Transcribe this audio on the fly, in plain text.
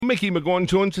Mickey McGowan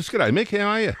joins us. G'day, Mick. How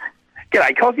are you?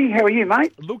 G'day, Cosy. How are you,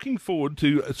 mate? Looking forward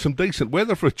to some decent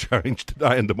weather for a change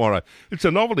today and tomorrow. It's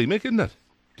a novelty, Mick, isn't it?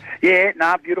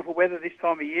 Yeah, beautiful weather this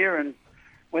time of year, and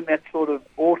when that sort of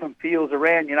autumn feels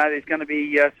around, there's going to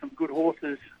be some good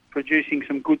horses producing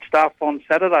some good stuff on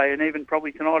Saturday and even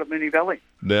probably tonight at Moonee Valley.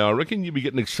 Now, I reckon you'll be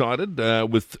getting excited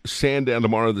with Sandown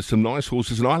tomorrow. There's some nice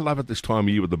horses, and I love it this time of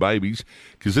year with the babies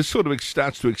because this sort of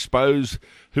starts to expose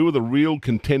who are the real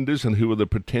contenders and who are the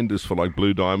pretenders for like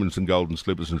Blue Diamonds and Golden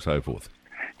Slippers and so forth.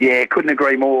 Yeah, couldn't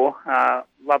agree more.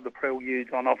 Love the preludes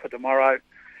on offer tomorrow.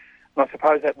 And I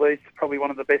suppose that leads to probably one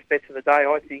of the best bets of the day,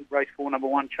 I think, race 4, number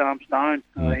 1, Charm Stone,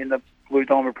 in the Blue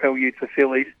Diamond prelude for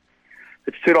fillies.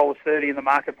 It's $2.30 in the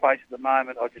marketplace at the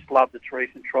moment. I just love its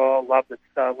recent trial, loved its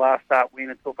last start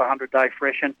win. It took a 100-day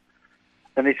freshen.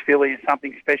 And this filly is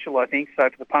something special, I think. So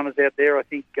for the punters out there, I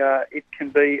think it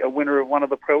can be a winner of one of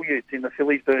the preludes in the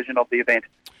fillies version of the event.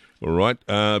 All right.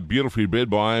 Beautifully bred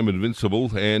by I Am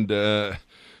Invincible, and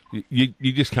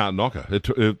you just can't knock her.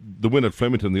 The win at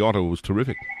Flemington, the Ottawa, was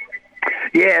terrific.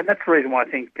 Yeah, and that's the reason why I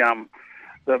think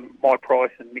the My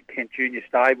Price and Mick Kent Jr.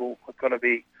 stable have got to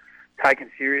be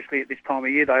taken seriously at this time of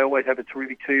year. They always have a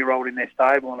terrific 2-year-old in their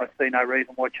stable, and I see no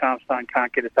reason why Charmstone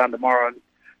can't get it done tomorrow and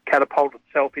catapult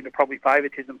itself into probably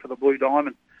favouritism for the Blue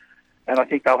Diamond. And I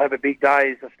think they'll have a big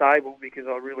day as a stable because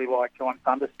I really like Giant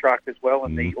Thunderstruck as well,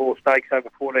 and the All Stakes over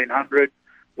 1,400.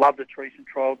 Loved its recent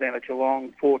trial down at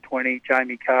Geelong, 420,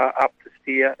 Jamie Carr up to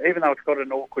steer. Even though it's got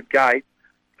an awkward gate,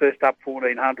 first up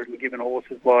 1,400 and given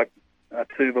horses like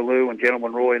Tuvalu and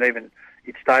Gentleman Roy and even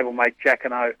its stablemate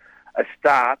Jacquinot a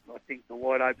start. I think the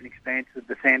wide open expanse of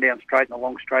the Sandown Straight and the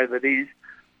long straight that is,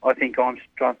 I think I'm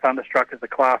Thunderstruck as a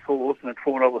class horse, and at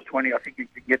 $4.20 I think you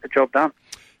can get the job done.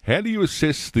 How do you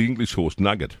assess the English horse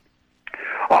Nugget?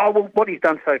 Oh, well, what he's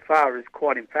done so far is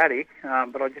quite emphatic,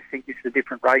 but I just think this is a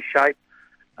different race shape.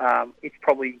 It's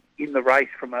probably in the race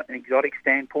from an exotic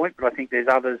standpoint, but I think there's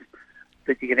others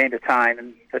that you can entertain,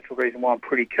 and that's the reason why I'm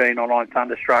pretty keen on I'm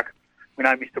Thunderstruck. We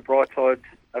know Mr. Brightside's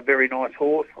a very nice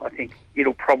horse. I think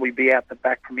it'll probably be out the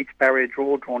back from its barrier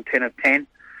drawn 10 of 10.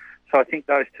 So I think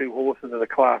those two horses are the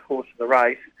class horse of the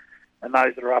race, and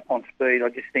those that are up on speed, I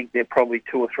just think they're probably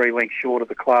 2 or 3 lengths short of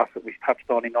the class that we touched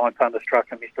on in I'm Thunderstruck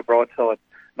and Mr. Brightside.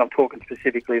 And I'm talking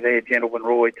specifically there, Gentleman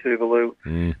Roy, Tuvalu,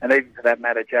 and even for that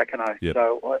matter, Jacquinot. Yep.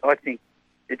 So I think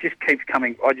it just keeps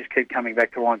coming. I just keep coming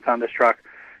back to I'm Thunderstruck.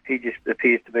 He just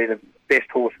appears to be the best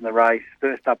horse in the race.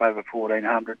 First up over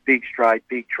 1,400, big straight,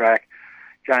 big track.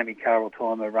 Jamie Carr will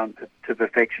time a run to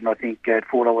perfection, I think, at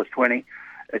 $4.20.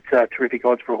 It's terrific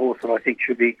odds for a horse that I think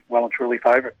should be well and truly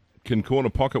favourite. Can Corner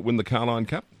Pocket win the Carline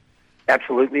Cup?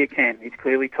 Absolutely it can. It's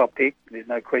clearly top pick. There's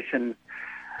no question.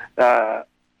 The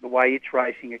way it's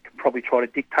racing, it can probably try to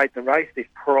dictate the race. There's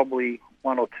probably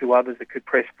 1 or 2 others that could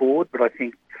press forward, but I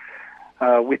think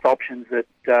with options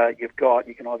that you've got,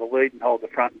 you can either lead and hold the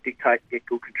front and dictate and get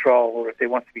good control, or if there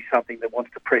wants to be something that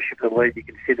wants to pressure for the lead, you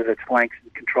can sit at its flanks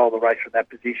and control the race from that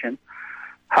position.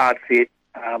 Hard fit.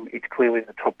 It's clearly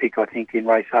the top pick, I think, in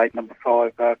race 8, number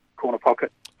 5, Corner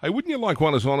Pocket. Hey, wouldn't you like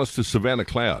one as honest as Savannah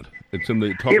Cloud? It's in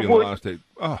the top of the last 8.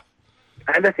 Oh.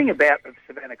 And the thing about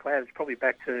Savannah Cloud is probably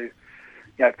back to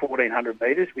 1,400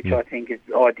 metres, which I think is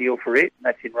ideal for it, and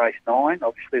that's in race 9.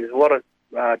 Obviously, there's a lot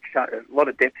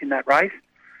of depth in that race,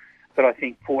 but I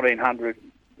think 1,400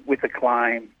 with a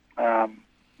claim,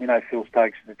 Phil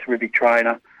Stokes is a terrific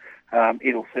trainer.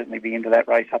 It'll certainly be into that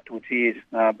race up to its ears,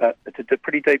 but it's a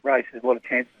pretty deep race. There's a lot of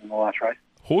chances in the last race.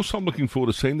 Horse I'm looking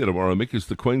forward to seeing there tomorrow, Mick, is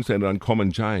the Queensland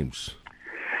Uncommon James.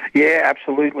 Yeah,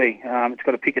 absolutely. It's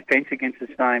got a picket fence against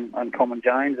its name, Uncommon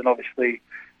James, and obviously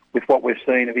with what we've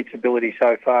seen of its ability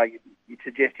so far, you'd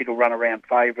suggest it'll run around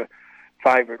favourite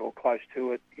or close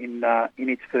to it in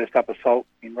its first up assault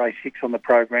in race 6 on the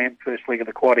program, first leg of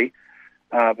the quaddie.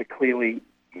 But clearly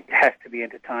it has to be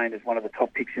entertained as one of the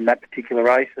top picks in that particular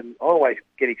race. And I always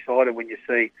get excited when you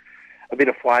see a bit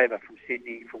of flavour from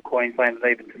Sydney, from Queensland,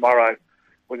 and even tomorrow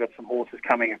we've got some horses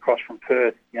coming across from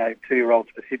Perth, 2-year-olds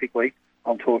specifically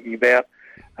I'm talking about.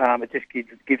 It just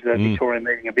gives the Victorian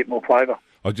meeting a bit more flavour.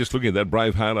 I was just looking at that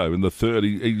Brave Halo in the 3rd.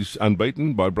 He's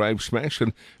unbeaten by Brave Smash,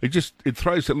 and it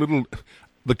throws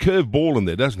the curve ball in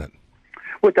there, doesn't it?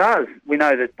 Well, it does. We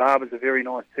know that Barber's a very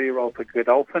nice 2-year-old for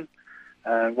Godolphin.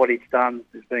 What it's done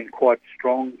has been quite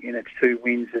strong in its 2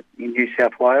 wins in New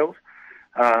South Wales.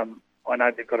 I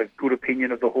know they've got a good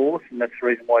opinion of the horse, and that's the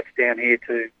reason why it's down here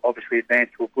to obviously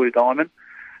advance to a Blue Diamond.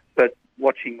 But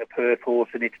watching the Perth horse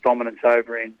and its dominance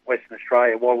over in Western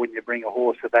Australia, why wouldn't you bring a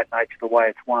horse of that nature the way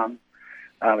it's won?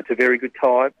 It's a very good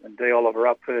type, and D. Oliver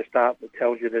up first up. It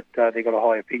tells you that they've got a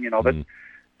high opinion of it.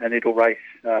 and it'll race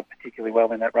particularly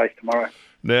well in that race tomorrow.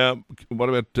 Now, what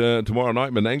about tomorrow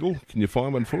night, Menangle? Can you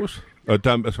find one for us?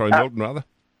 Melton, rather.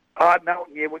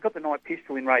 Melton, yeah, we've got the Night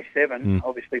Pistol in race 7.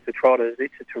 Obviously, for trotters,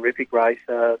 it's a terrific race.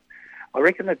 I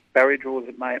reckon the barrier draws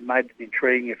have made it an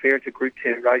intriguing affair. It's a Group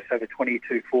 10 race over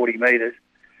 2240 metres.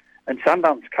 And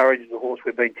Sundown's Courage is a horse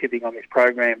we've been tipping on this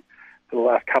program for the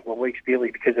last couple of weeks, purely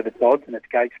because of its odds and its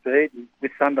gate speed. And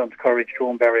with Sundown's Courage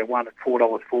drawn barrier 1 at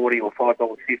 $4.40 or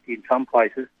 $5.50 in some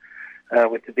places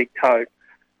with the big tote,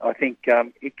 I think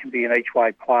it can be an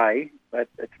each-way play, but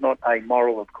it's not a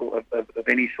moral of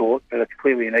any sort, but it's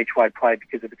clearly an each-way play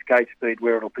because of its gate speed,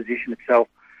 where it'll position itself.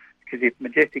 Because if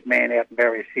Majestic Man out in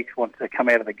barrier 6 wants to come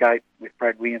out of the gate with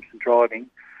Brad Williamson driving,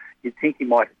 you'd think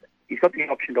he's got the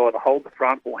option to either hold the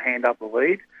front or hand up the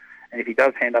lead. And if he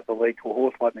does hand up the lead to a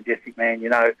horse like Majestic Man,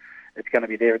 it's going to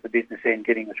be there at the business end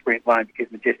getting the sprint lane,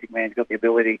 because Majestic Man's got the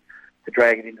ability to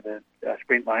drag it into the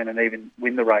sprint lane and even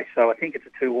win the race. So I think it's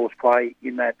a 2-horse play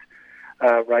in that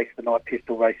race, the Night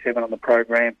Pistol, race 7 on the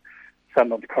program.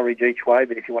 Sundown's Courage each way,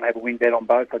 but if you want to have a win bet on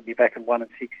both, I'd be back in 1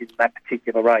 and 6 in that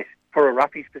particular race. For a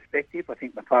roughie's perspective, I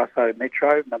think Mafaso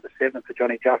Metro, number 7 for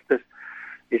Johnny Justice,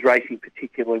 is racing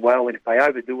particularly well. And if they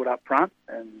overdo it up front,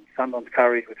 and Sundown's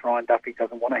Courage with Ryan Duffy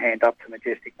doesn't want to hand up to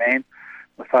Majestic Man,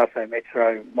 Mafaso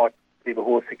Metro might be the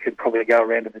horse that could probably go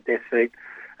around to the death seat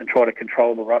and try to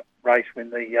control the race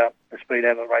when the speed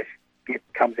out of the race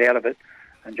comes out of it.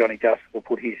 And Johnny Justice will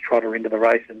put his trotter into the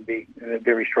race and be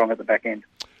very strong at the back end.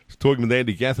 Talking with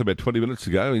Andy Gath about 20 minutes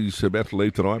ago. He's about to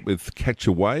leave tonight with Catch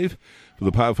a Wave for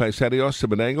the Paleface Adios at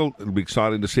Menangle. It'll be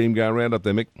exciting to see him go around up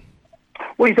there, Mick.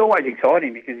 Well, he's always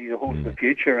exciting because he's a horse of the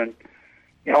future. And,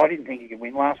 I didn't think he could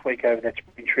win last week over that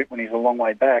sprint trip when he was a long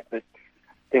way back. But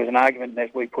there was an argument as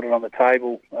we put it on the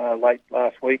table late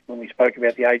last week when we spoke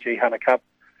about the AG Hunter Cup.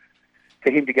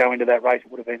 For him to go into that race, it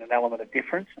would have been an element of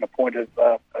difference and a point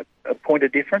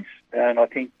of difference. And I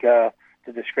think the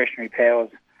discretionary powers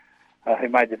who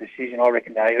made the decision, I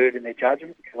reckon they erred in their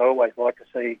judgment, because I always like to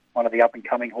see one of the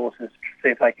up-and-coming horses see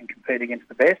if they can compete against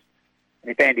the best.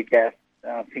 And if Andy Gath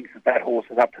thinks that horse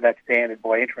is up to that standard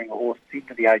by entering a horse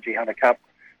into the AG Hunter Cup,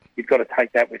 you've got to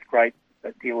take that with great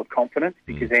deal of confidence,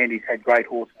 because Andy's had great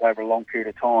horses over a long period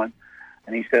of time,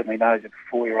 and he certainly knows if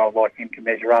a 4-year-old like him can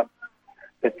measure up.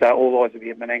 But all eyes will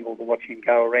be at Menangle to watch him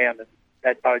go around, and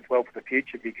that bodes well for the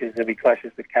future, because there'll be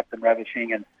clashes with Captain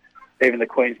Ravishing and even the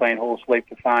Queensland horse Leap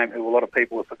to Fame, who a lot of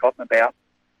people have forgotten about.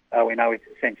 We know it's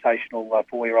a sensational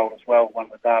 4-year-old as well, won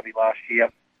the Derby last year,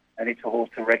 and it's a horse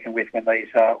to reckon with when these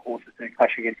horses do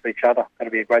clash against each other.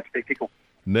 That'll be a great spectacle.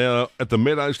 Now, at the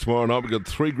Meadows tomorrow night, we've got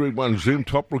 3 Group 1, Zoom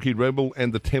Top, Rookie Rebel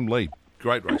and the Tem Lead.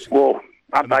 Great racing. Well,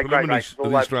 and they great races.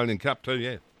 The Australian Cup too,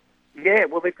 yeah. Yeah,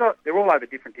 well, they're all over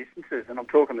different distances, and I'm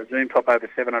talking the Zoom Top over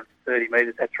 730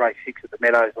 metres. That's race 6 at the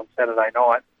Meadows on Saturday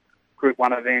night. Group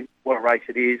 1 event, what a race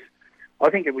it is. I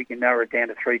think that we can narrow it down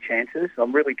to 3 chances.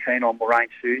 I'm really keen on Moraine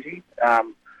Susie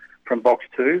from box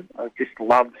 2. It's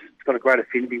got a great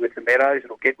affinity with the Meadows.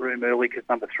 It'll get room early because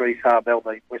number 3, Sarbell,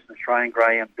 the Western Australian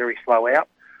greyhound, very slow out.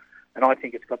 And I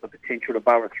think it's got the potential to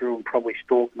burrow through and probably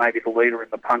stalk maybe the leader in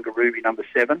the Punga Ruby, number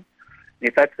 7. And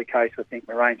if that's the case, I think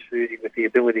Moraine Susie, with the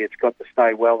ability it's got to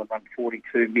stay well and run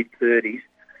 42 mid-30s,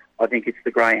 I think it's the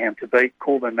greyhound to beat.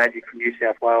 Coolman Magic from New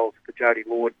South Wales for Jody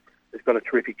Lord has got a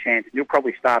terrific chance. And you'll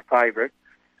probably start favourite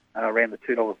around the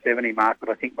 $2.70 mark, but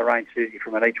I think Moraine Susie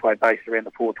from an each-way base around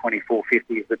the $4.20,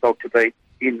 $4.50 is the dog to beat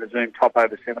in the Zoom Top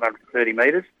over 730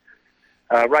 metres.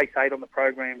 Race 8 on the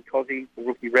program, Cozzy, the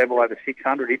Rookie Rebel over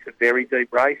 600. It's a very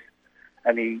deep race,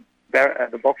 and the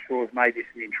box draw has made this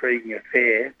an intriguing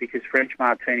affair, because French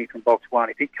Martini from box 1,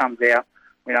 if it comes out,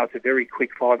 we know it's a very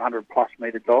quick 500-plus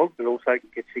metre dog, but also can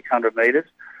get 600 metres.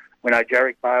 We know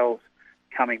Jarek Bales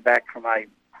coming back from a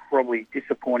probably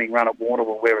disappointing run at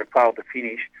Warrnambool where it failed to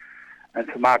finish. And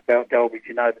for Mark Delbridge,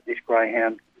 you know that this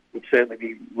greyhound would certainly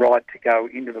be right to go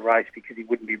into the race, because he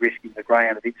wouldn't be risking the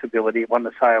greyhound of its ability. It won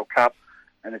the Sale Cup,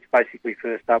 and it's basically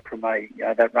first up from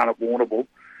that run at Warrnambool.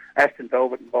 Aston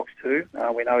Velvet in box 2,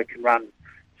 we know it can run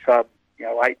sub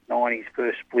 890s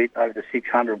first split over the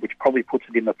 600, which probably puts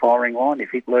it in the firing line.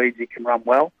 If it leads, it can run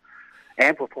well.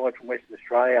 Amplified from Western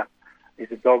Australia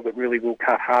is a dog that really will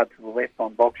cut hard to the left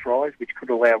on box rise, which could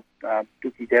allow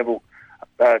Dookie Devil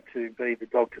to be the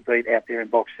dog to beat out there in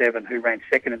box 7, who ran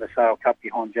second in the Sale Cup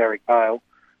behind Jarek Bale,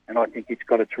 and I think it's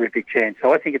got a terrific chance.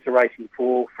 So I think it's a racing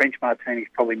 4. French Martini is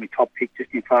probably my top pick,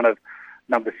 just in front of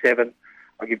number 7.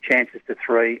 I give chances to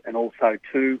 3 and also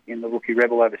 2 in the Rookie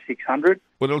Rebel over 600.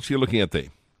 What else are you looking at there?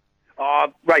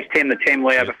 Race 10, the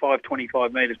Temley over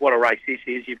 525 metres. What a race this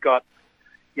is. You've got,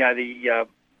 the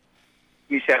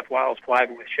New South Wales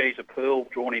flavour with She's a Pearl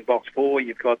drawn in box 4.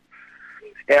 You've got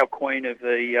our queen of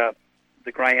the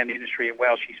greyhound industry in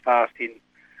Welsh. She's fast in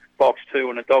box 2,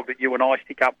 and a dog that you and I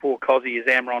stick up for, Cozzy, is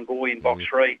Amron Boy in box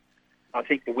 3. I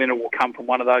think the winner will come from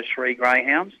one of those 3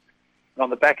 greyhounds. And on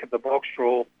the back of the box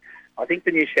draw, I think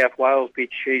the New South Wales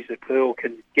bitch, She's a Pearl,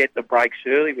 can get the breaks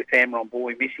early with Amron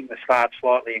Boy missing the start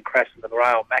slightly and crashing to the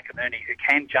rail. McInerney, who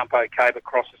can jump okay but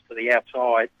crosses to the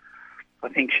outside. I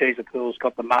think She's a Pearl's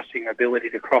got the mustering ability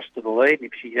to cross to the lead, and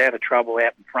if she's out of trouble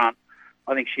out in front,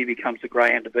 I think she becomes the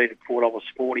greyhound to beat at $4.40,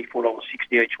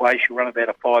 $4.60 each way. She'll run about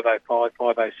a 5.05,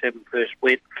 5.07 per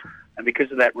split, and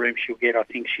because of that room she'll get, I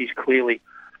think she's clearly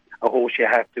a horse you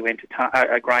have to entertain,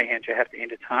 a greyhound you have to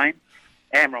entertain.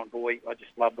 Amron Boy, I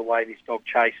just love the way this dog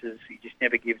chases. He just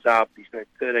never gives up. He's got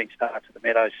 13 starts at the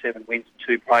Meadows, 7 wins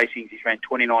and 2 placings. He's ran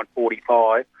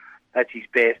 29.45. That's his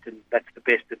best, and that's the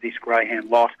best of this greyhound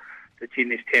lot that's in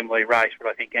this Temley race. But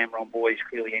I think Amron Boy is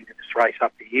clearly ended this race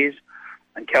up to his.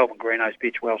 And Calvin Greeno's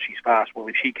bitch, Well She's Fast. Well,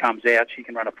 if she comes out, she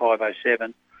can run a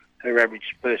 5.07. Her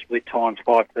average first split time's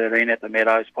 5.13 at the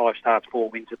Meadows. 5 starts, 4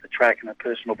 wins at the track, and a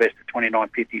personal best of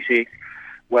 29.56.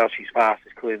 Well, She's Fast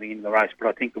is clearly in the race, but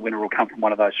I think the winner will come from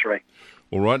one of those 3.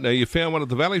 All right, now you found one at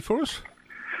the Valley for us?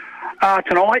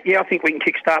 Tonight, I think we can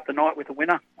kickstart the night with a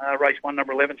winner. Race 1,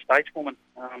 number 11, Stateswoman.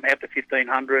 After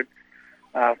 1,500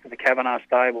 for the Kavanagh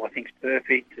stable, I think it's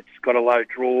perfect. It's got a low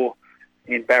draw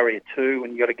in barrier 2,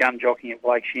 and you've got a gun jockey in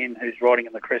Blake Shin who's riding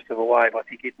in the crest of a wave. I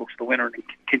think it looks the winner and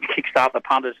can kickstart the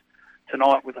punters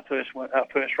tonight with the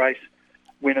first race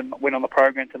win on the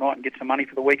program tonight and get some money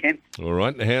for the weekend. All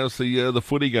right. How's the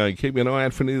footy going? Keep an eye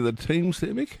out for any of the teams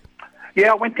there, Mick?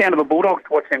 Yeah, I went down to the Bulldogs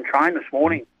to watch them train this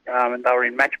morning, and they were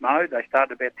in match mode. They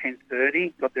started about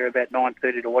 10:30, got there about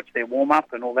 9:30 to watch their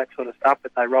warm-up and all that sort of stuff,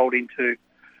 but they rolled into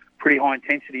pretty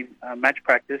high-intensity match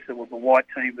practice. It was the white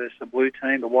team versus the blue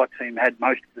team. The white team had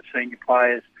most of the senior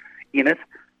players in it.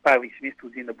 Bailey Smith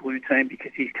was in the blue team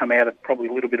because he's come out of probably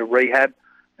a little bit of rehab,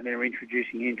 and they're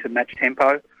introducing him to match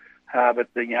tempo.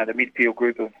 But the midfield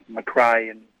group of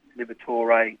McRae and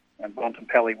Liberatore and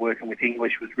Bontempelli working with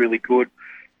English was really good.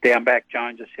 Down back,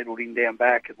 Jones has settled in down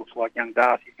back. It looks like young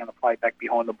Darcy's going to play back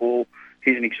behind the ball.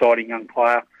 He's an exciting young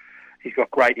player. He's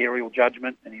got great aerial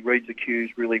judgment and he reads the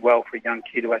cues really well for a young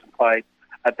kid who hasn't played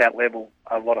at that level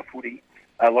a lot of footy,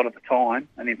 a lot of the time.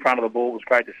 And in front of the ball, it was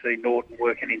great to see Norton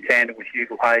working in tandem with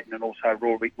Hugo Hayden and also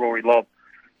Rory Lobb.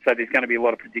 So there's going to be a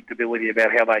lot of predictability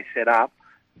about how they set up.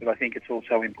 But I think it's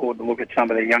also important to look at some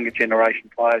of the younger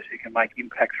generation players who can make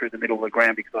impact through the middle of the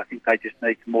ground, because I think they just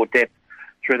need some more depth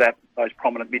through those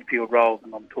prominent midfield roles.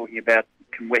 And I'm talking about,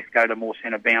 can West go to more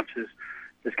centre bounces?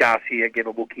 Does Garcia get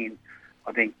a look in?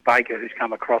 I think Oscar Baker's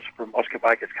come across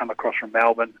from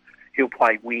Melbourne. He'll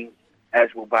play wing,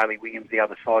 as will Bailey Williams the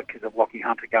other side because of Lockie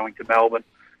Hunter going to Melbourne.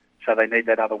 So they need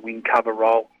that other wing cover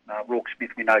role. Rourke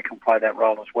Smith, we know, can play that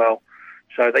role as well.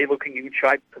 So they're looking in good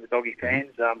shape for the doggy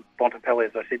fans. Bontempelli,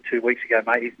 as I said 2 weeks ago,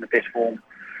 mate, he's in the best form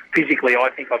physically. I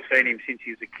think I've seen him since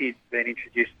he was a kid, being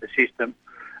introduced to the system.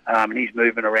 And his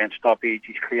movement around stoppage,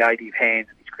 his creative hands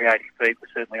and his creative feet were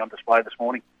certainly on display this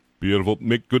morning. Beautiful.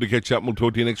 Mick, good to catch up. We'll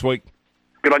talk to you next week.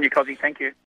 Good on you, Cozzy. Thank you.